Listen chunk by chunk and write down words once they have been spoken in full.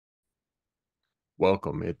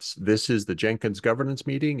Welcome. This is the Jenkins governance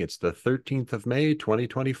meeting. It's the 13th of May,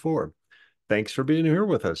 2024. Thanks for being here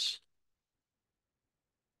with us.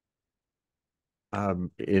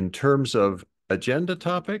 In terms of agenda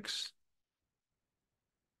topics,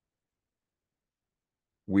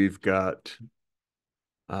 we've got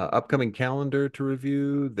upcoming calendar to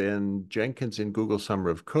review, then Jenkins in Google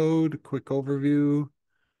Summer of Code, quick overview,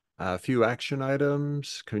 a few action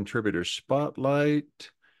items, contributor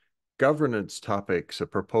spotlight, governance topics, a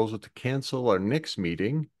proposal to cancel our next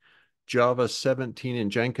meeting, Java 17 in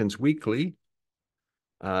Jenkins Weekly,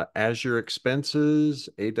 Azure expenses,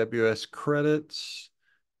 AWS credits,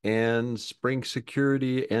 and Spring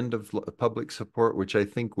Security, end of public support, which I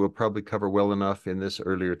think we'll probably cover well enough in this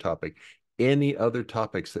earlier topic. Any other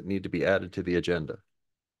topics that need to be added to the agenda?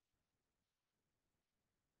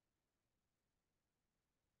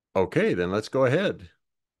 Okay, then let's go ahead.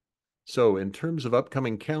 So in terms of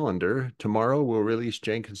upcoming calendar, tomorrow we'll release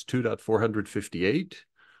Jenkins 2.458.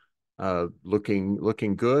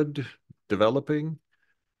 Looking good, developing.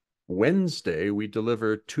 Wednesday, we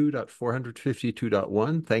deliver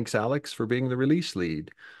 2.452.1. Thanks, Alex, for being the release lead.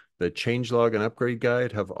 The changelog and upgrade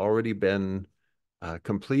guide have already been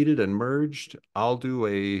completed and merged. I'll do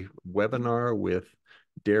a webinar with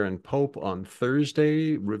Darren Pope on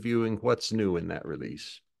Thursday, reviewing what's new in that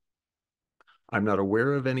release. I'm not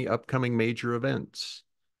aware of any upcoming major events.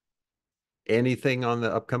 Anything on the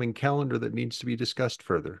upcoming calendar that needs to be discussed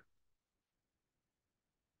further?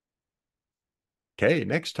 Okay,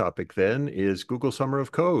 next topic then is Google Summer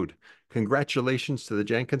of Code. Congratulations to the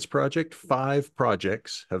Jenkins project. 5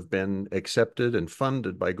 projects have been accepted and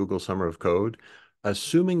funded by Google Summer of Code.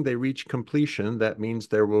 Assuming they reach completion, that means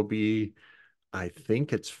there will be, I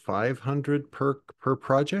think it's 500 per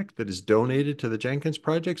project that is donated to the Jenkins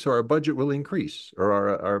project. So our budget will increase, or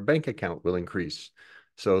our bank account will increase.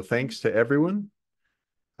 So thanks to everyone.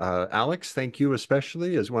 Alex, thank you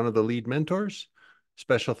especially as one of the lead mentors.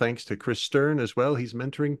 Special thanks to Chris Stern as well. He's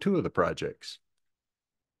mentoring 2 of the projects.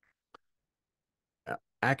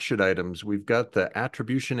 Action items. We've got the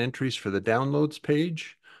attribution entries for the downloads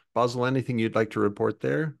page. Basil, anything you'd like to report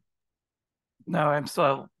there? No, I'm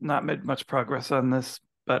still not made much progress on this,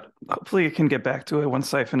 but hopefully you can get back to it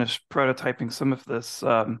once I finish prototyping some of this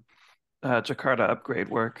Jakarta upgrade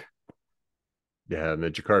work. Yeah, and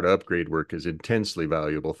the Jakarta upgrade work is intensely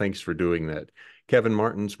valuable. Thanks for doing that. Kevin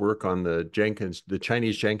Martin's work on the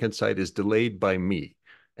Chinese Jenkins site is delayed by me,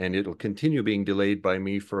 and it'll continue being delayed by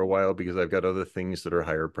me for a while because I've got other things that are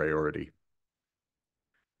higher priority.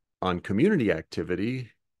 On community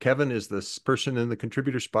activity, Kevin is this person in the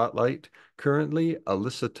contributor spotlight currently.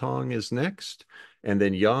 Alyssa Tong is next, and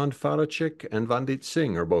then Jan Farachik and Vandit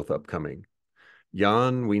Singh are both upcoming.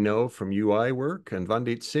 Jan, we know from UI work, and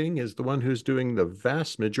Vandit Singh is the one who's doing the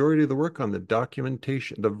vast majority of the work on the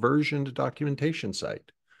documentation, the versioned documentation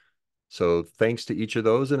site. So thanks to each of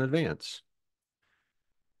those in advance.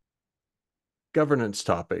 Governance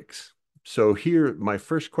topics. So here, my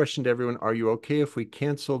first question to everyone, are you okay if we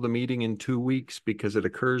cancel the meeting in 2 weeks because it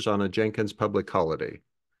occurs on a Jenkins public holiday?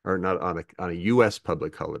 Or not on a US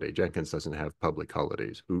public holiday. Jenkins doesn't have public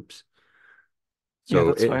holidays. Oops. So yeah,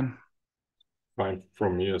 that's fine. Fine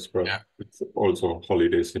from me as well. Yeah. It's also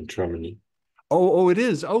holidays in Germany. Oh, it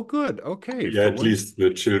is. Oh, good. Okay. Yeah, at least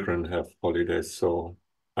the children have holidays, so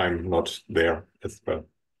I'm not there as well.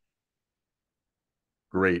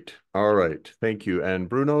 Great. All right. Thank you. And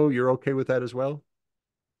Bruno, you're okay with that as well?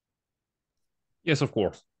 Yes, of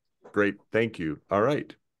course. Great. Thank you. All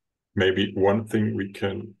right. Maybe one thing we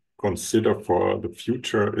can consider for the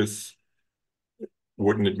future is,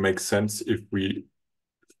 wouldn't it make sense if we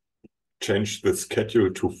change the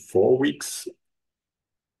schedule to 4 weeks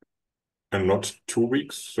and not 2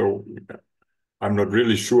 weeks? So I'm not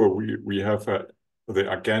really sure. We have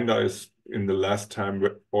the agenda is in the last time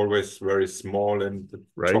always very small and the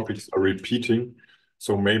topics are repeating.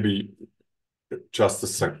 So maybe just a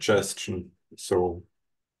suggestion. So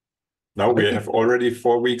now we have already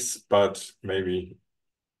 4 weeks, but maybe.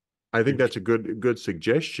 I think that's a good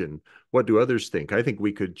suggestion. What do others think? I think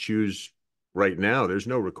we could choose right now. There's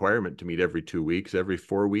no requirement to meet every 2 weeks. Every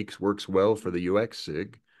 4 weeks works well for the UX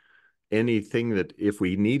SIG. Anything that if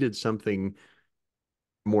we needed something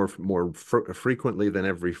more frequently than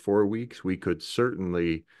every 4 weeks, we could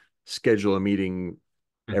certainly schedule a meeting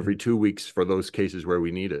every 2 weeks for those cases where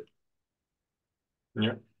we need it.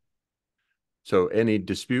 Yeah. So any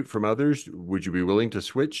dispute from others, would you be willing to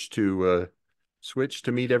switch to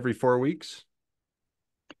meet every 4 weeks?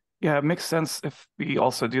 Yeah, it makes sense if we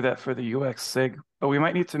also do that for the UX SIG, but we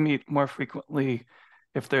might need to meet more frequently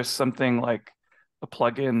if there's something like a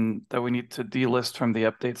plugin that we need to delist from the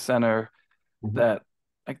update center, that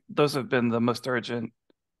those have been the most urgent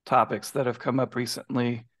topics that have come up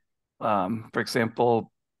recently. For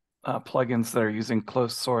example, plugins that are using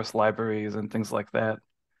closed source libraries and things like that.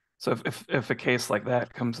 So if a case like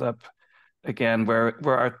that comes up again,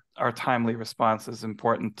 where our timely response is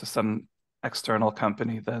important to some external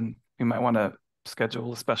company, then you might want to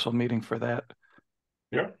schedule a special meeting for that.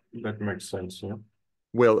 Yeah, that makes sense. Yeah.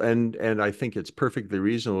 Well, and I think it's perfectly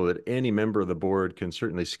reasonable that any member of the board can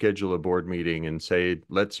certainly schedule a board meeting and say,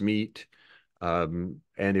 let's meet. And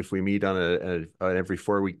if we meet on an every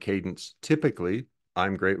 4-week cadence, typically,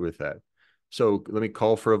 I'm great with that. So let me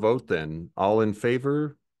call for a vote then. All in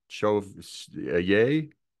favor, show of a yay.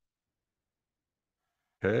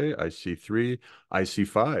 Okay, I see 3. I see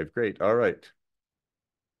 5. Great. All right.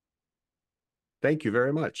 Thank you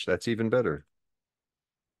very much. That's even better.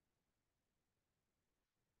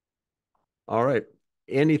 All right.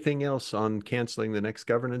 Anything else on canceling the next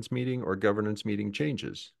governance meeting or governance meeting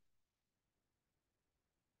changes?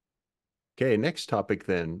 Okay, next topic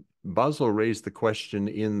then. Basel raised the question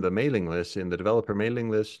in the mailing list, in the developer mailing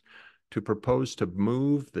list, to propose to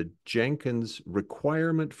move the Jenkins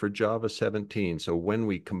requirement for Java 17. So when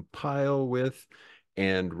we compile with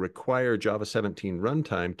and require Java 17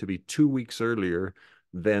 runtime to be 2 weeks earlier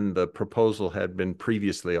than the proposal had been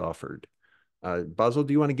previously offered. Basel,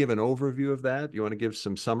 do you want to give an overview of that? Do you want to give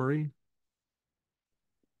some summary?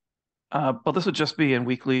 But this would just be in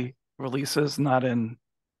weekly releases, not in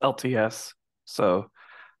LTS. So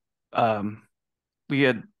um, we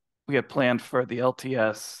had planned for the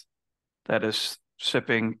LTS that is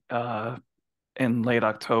shipping in late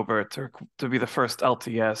October to be the first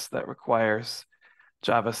LTS that requires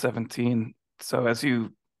Java 17. So as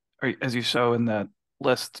you show in that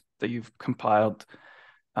list that you've compiled,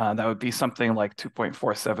 that would be something like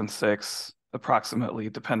 2.476 approximately,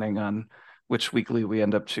 depending on which weekly we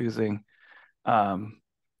end up choosing.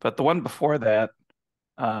 But the one before that,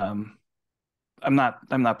 um, I'm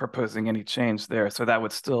not proposing any change there. So that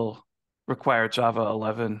would still require Java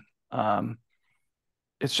 11.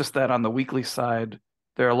 It's just that on the weekly side,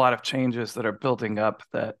 there are a lot of changes that are building up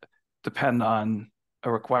that depend on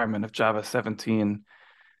a requirement of Java 17.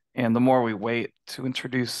 And the more we wait to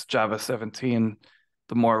introduce Java 17,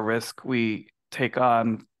 the more risk we take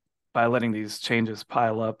on by letting these changes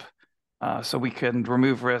pile up. So we can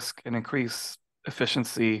remove risk and increase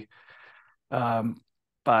efficiency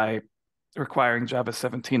by requiring Java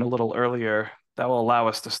 17 a little earlier. That will allow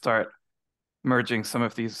us to start merging some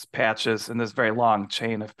of these patches in this very long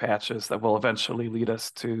chain of patches that will eventually lead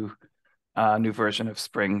us to a new version of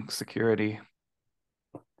Spring security.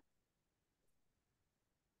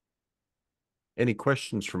 Any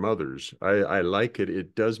questions from others? I like it.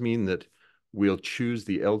 It does mean that we'll choose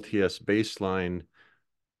the LTS baseline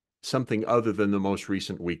something other than the most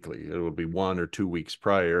recent weekly. It will be 1 or 2 weeks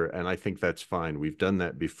prior, and I think that's fine. We've done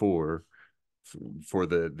that before for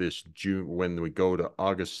this June. When we go to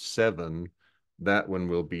August 7, that one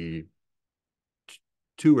will be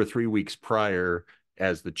 2 or 3 weeks prior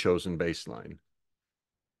as the chosen baseline.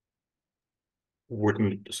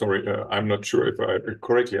 Sorry, I'm not sure if I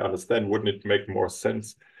correctly understand. Wouldn't it make more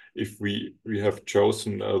sense if we have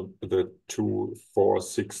chosen the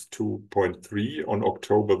 2462.3 on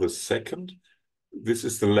October the 2nd? This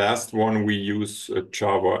is the last one we use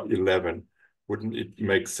Java 11. Wouldn't it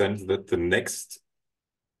make sense that the next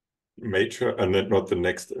major, and not the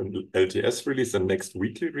next LTS release, the next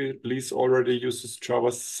weekly release already uses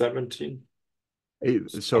Java 17?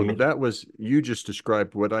 So that was, you just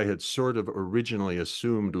described what I had sort of originally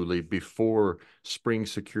assumed, Uli, before Spring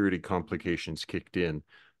security complications kicked in.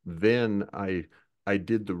 Then I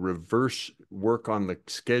did the reverse work on the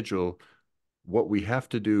schedule. What we have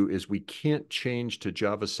to do is we can't change to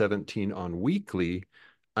Java 17 on weekly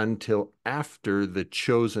until after the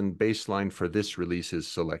chosen baseline for this release is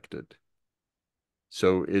selected.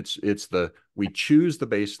 So we choose the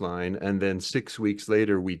baseline, and then 6 weeks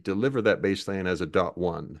later we deliver that baseline as a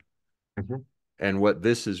 .1. Mm-hmm. And what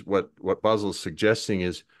Basil's suggesting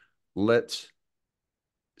is, let's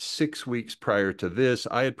 6 weeks prior to this,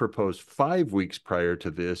 I had proposed 5 weeks prior to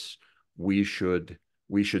this, we should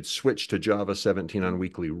switch to Java 17 on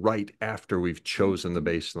weekly right after we've chosen the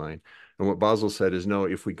baseline. And what Basil said is, no,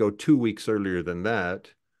 if we go 2 weeks earlier than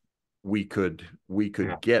that, we could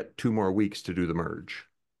get 2 more weeks to do the merge,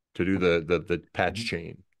 to do the patch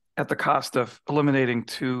chain. At the cost of eliminating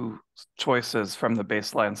 2 choices from the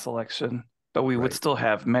baseline selection, but we would still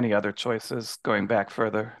have many other choices going back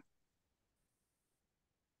further.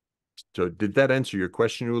 So did that answer your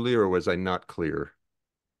question, Uli, or was I not clear?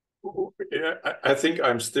 Yeah, I think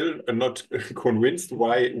I'm still not convinced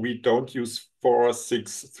why we don't use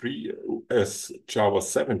 2.463 as Java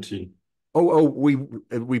 17.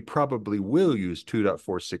 We probably will use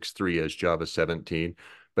 2.463 as Java 17,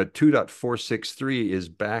 but 2.463 is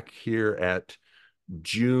back here at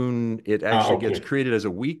June. It actually gets Okay. created as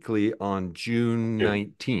a weekly on June Okay.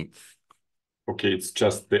 19th. Okay, it's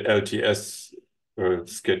just the LTS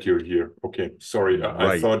schedule here. Okay, sorry. I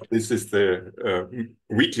Right. thought this is the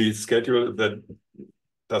weekly schedule. That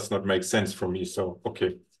does not make sense for me. So,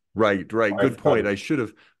 okay, Right. Good I've got point. it.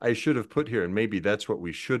 I should have put here, and maybe that's what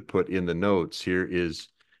we should put in the notes here is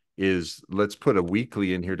let's put a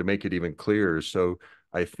weekly in here to make it even clearer. So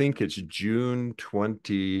I think it's June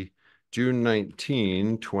 19,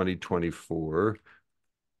 2024.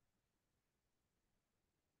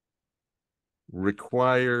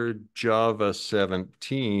 Required Java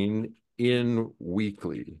 17 in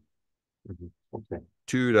weekly. Okay.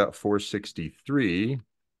 2.463.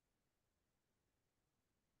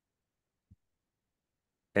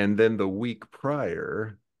 And then the week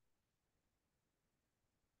prior,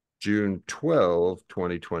 June 12,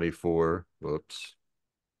 2024, whoops,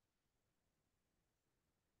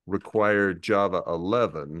 required Java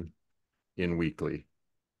 11 in weekly.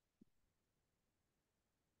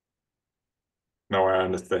 Now I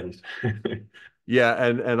understand. Yeah,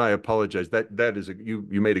 and I apologize. That is you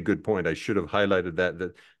made a good point. I should have highlighted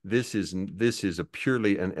that this is a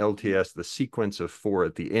purely an LTS. The sequence of 4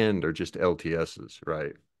 at the end are just LTSs,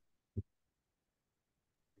 right?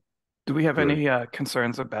 Do we have Good. any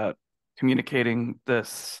concerns about communicating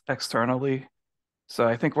this externally? So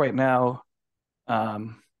I think right now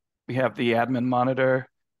we have the admin monitor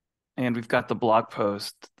and we've got the blog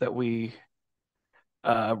post that we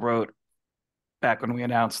wrote back when we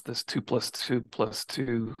announced this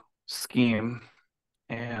 2+2+2 scheme.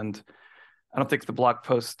 And I don't think the blog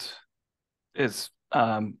post is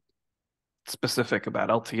specific about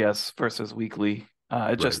LTS versus weekly. It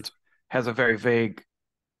Right. just has a very vague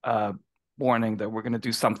warning that we're going to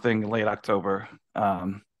do something late October.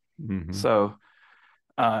 So,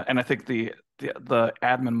 and I think the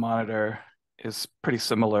admin monitor is pretty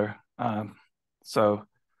similar. So,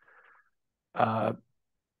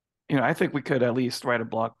 I think we could at least write a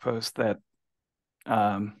blog post that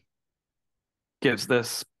gives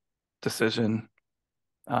this decision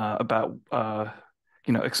about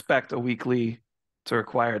expect a weekly to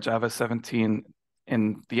require Java 17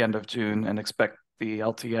 in the end of June and expect the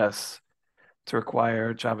LTS to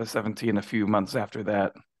require Java 17 a few months after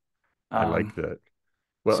that. I like that.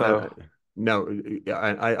 Well, So now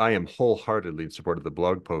I am wholeheartedly in support of the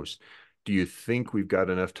blog post. Do you think we've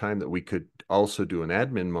got enough time that we could also do an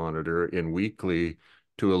admin monitor in weekly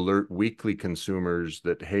to alert weekly consumers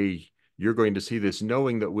that, hey, you're going to see this,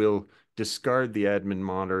 knowing that we'll discard the admin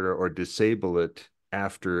monitor or disable it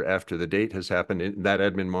after the date has happened? That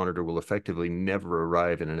admin monitor will effectively never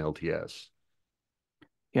arrive in an LTS.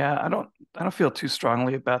 yeah, I don't feel too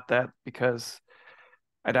strongly about that because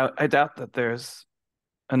I doubt that there's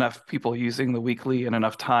enough people using the weekly and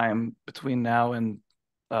enough time between now and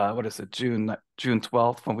what is it, June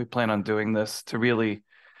 12th, when we plan on doing this, to really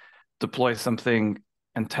deploy something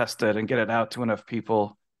and test it and get it out to enough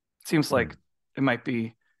people. It seems like it might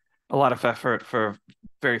be a lot of effort for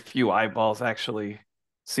very few eyeballs actually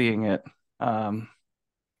seeing it.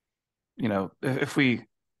 If we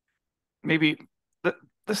maybe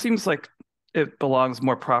this seems like it belongs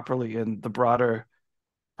more properly in the broader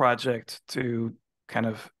project to kind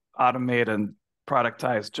of automate and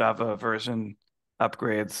productize Java version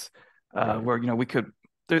upgrades, Right. where we could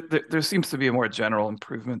there seems to be a more general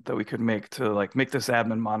improvement that we could make to like make this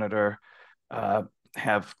admin monitor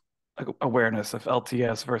have awareness of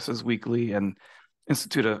LTS versus weekly and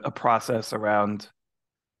institute a process um,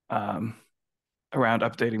 around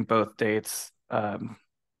updating both dates.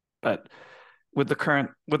 But with the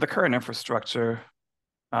current infrastructure,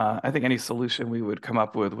 I think any solution we would come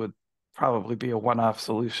up with would probably be a one-off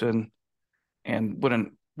solution and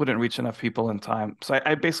wouldn't reach enough people in time. So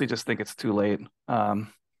I basically just think it's too late.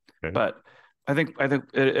 Okay. But I think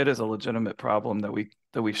it is a legitimate problem that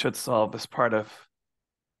we should solve as part of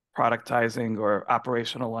productizing or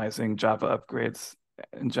operationalizing Java upgrades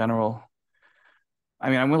in general. I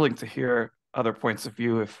mean, I'm willing to hear other points of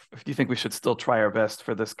view if you think we should still try our best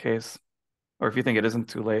for this case, or if you think it isn't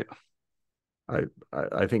too late.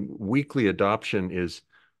 I think weekly adoption is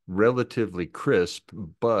relatively crisp,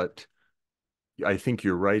 but I think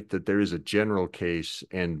you're right that there is a general case,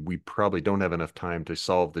 and we probably don't have enough time to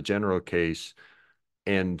solve the general case.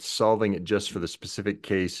 And solving it just for the specific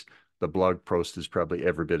case, the blog post is probably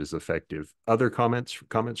every bit as effective. Other comments?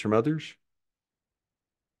 Comments from others?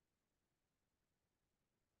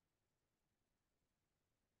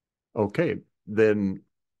 Okay. then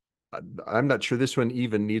I'm not sure this one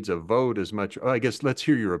even needs a vote as much. Oh, I guess let's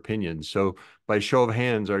hear your opinion. So by show of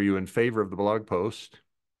hands, are you in favor of the blog post?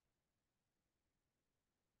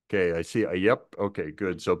 Okay, I see. Yep. Okay,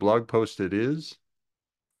 good. So blog post it is.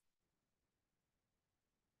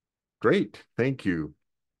 Great. Thank you.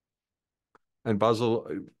 And Basil,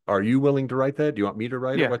 are you willing to write that? Do you want me to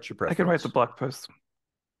write it? Yeah, What's your I can write the preference? blog post.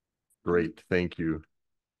 Great. Thank you.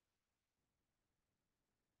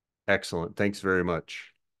 Excellent. Thanks very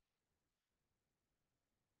much.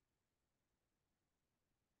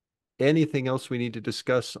 Anything else we need to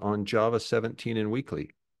discuss on Java 17 and weekly?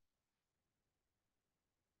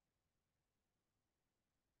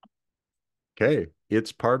 Okay,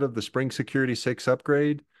 it's part of the Spring Security 6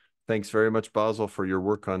 upgrade. Thanks very much, Basil, for your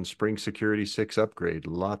work on Spring Security 6 upgrade.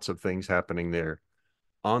 Lots of things happening there.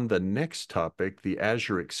 On the next topic, the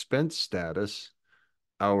Azure expense status,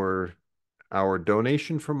 our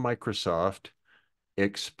donation from Microsoft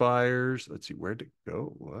expires. Let's see, where'd it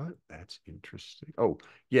go? What? That's interesting. Oh,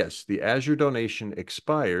 yes, the Azure donation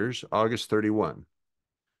expires August 31.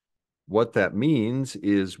 What that means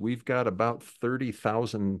is we've got about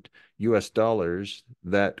 30,000 US dollars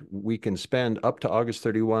that we can spend up to August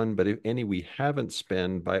 31, but if any we haven't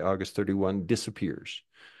spent by August 31 disappears.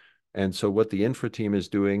 And so what the infra team is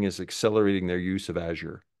doing is accelerating their use of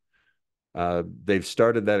Azure. They've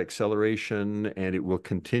started that acceleration and it will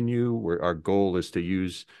continue, where our goal is to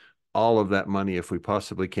use all of that money if we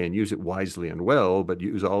possibly can, use it wisely and well, but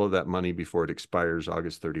use all of that money before it expires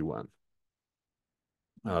August 31.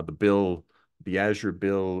 The Azure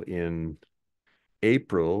bill in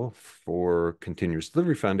April for Continuous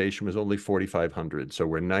Delivery Foundation was only 4,500, so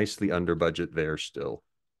we're nicely under budget there still.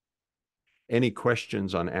 Any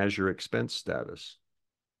questions on Azure expense status?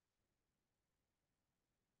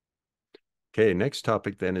 Okay, next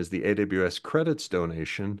topic then is the AWS credits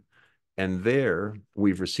donation. And there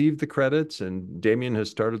we've received the credits and Damien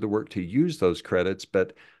has started the work to use those credits,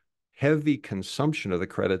 but heavy consumption of the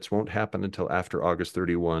credits won't happen until after August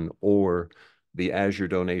 31 or the Azure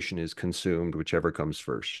donation is consumed, whichever comes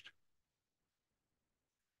first.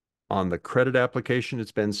 On the credit application,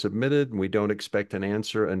 it's been submitted and we don't expect an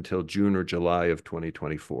answer until June or July of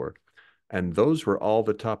 2024. And those were all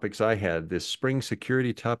the topics I had. This spring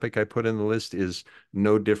security topic I put in the list is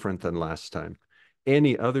no different than last time.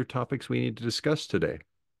 Any other topics we need to discuss today?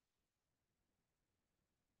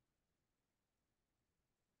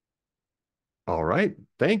 All right,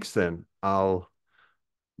 thanks then.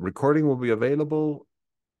 Recording will be available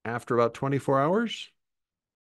after about 24 hours.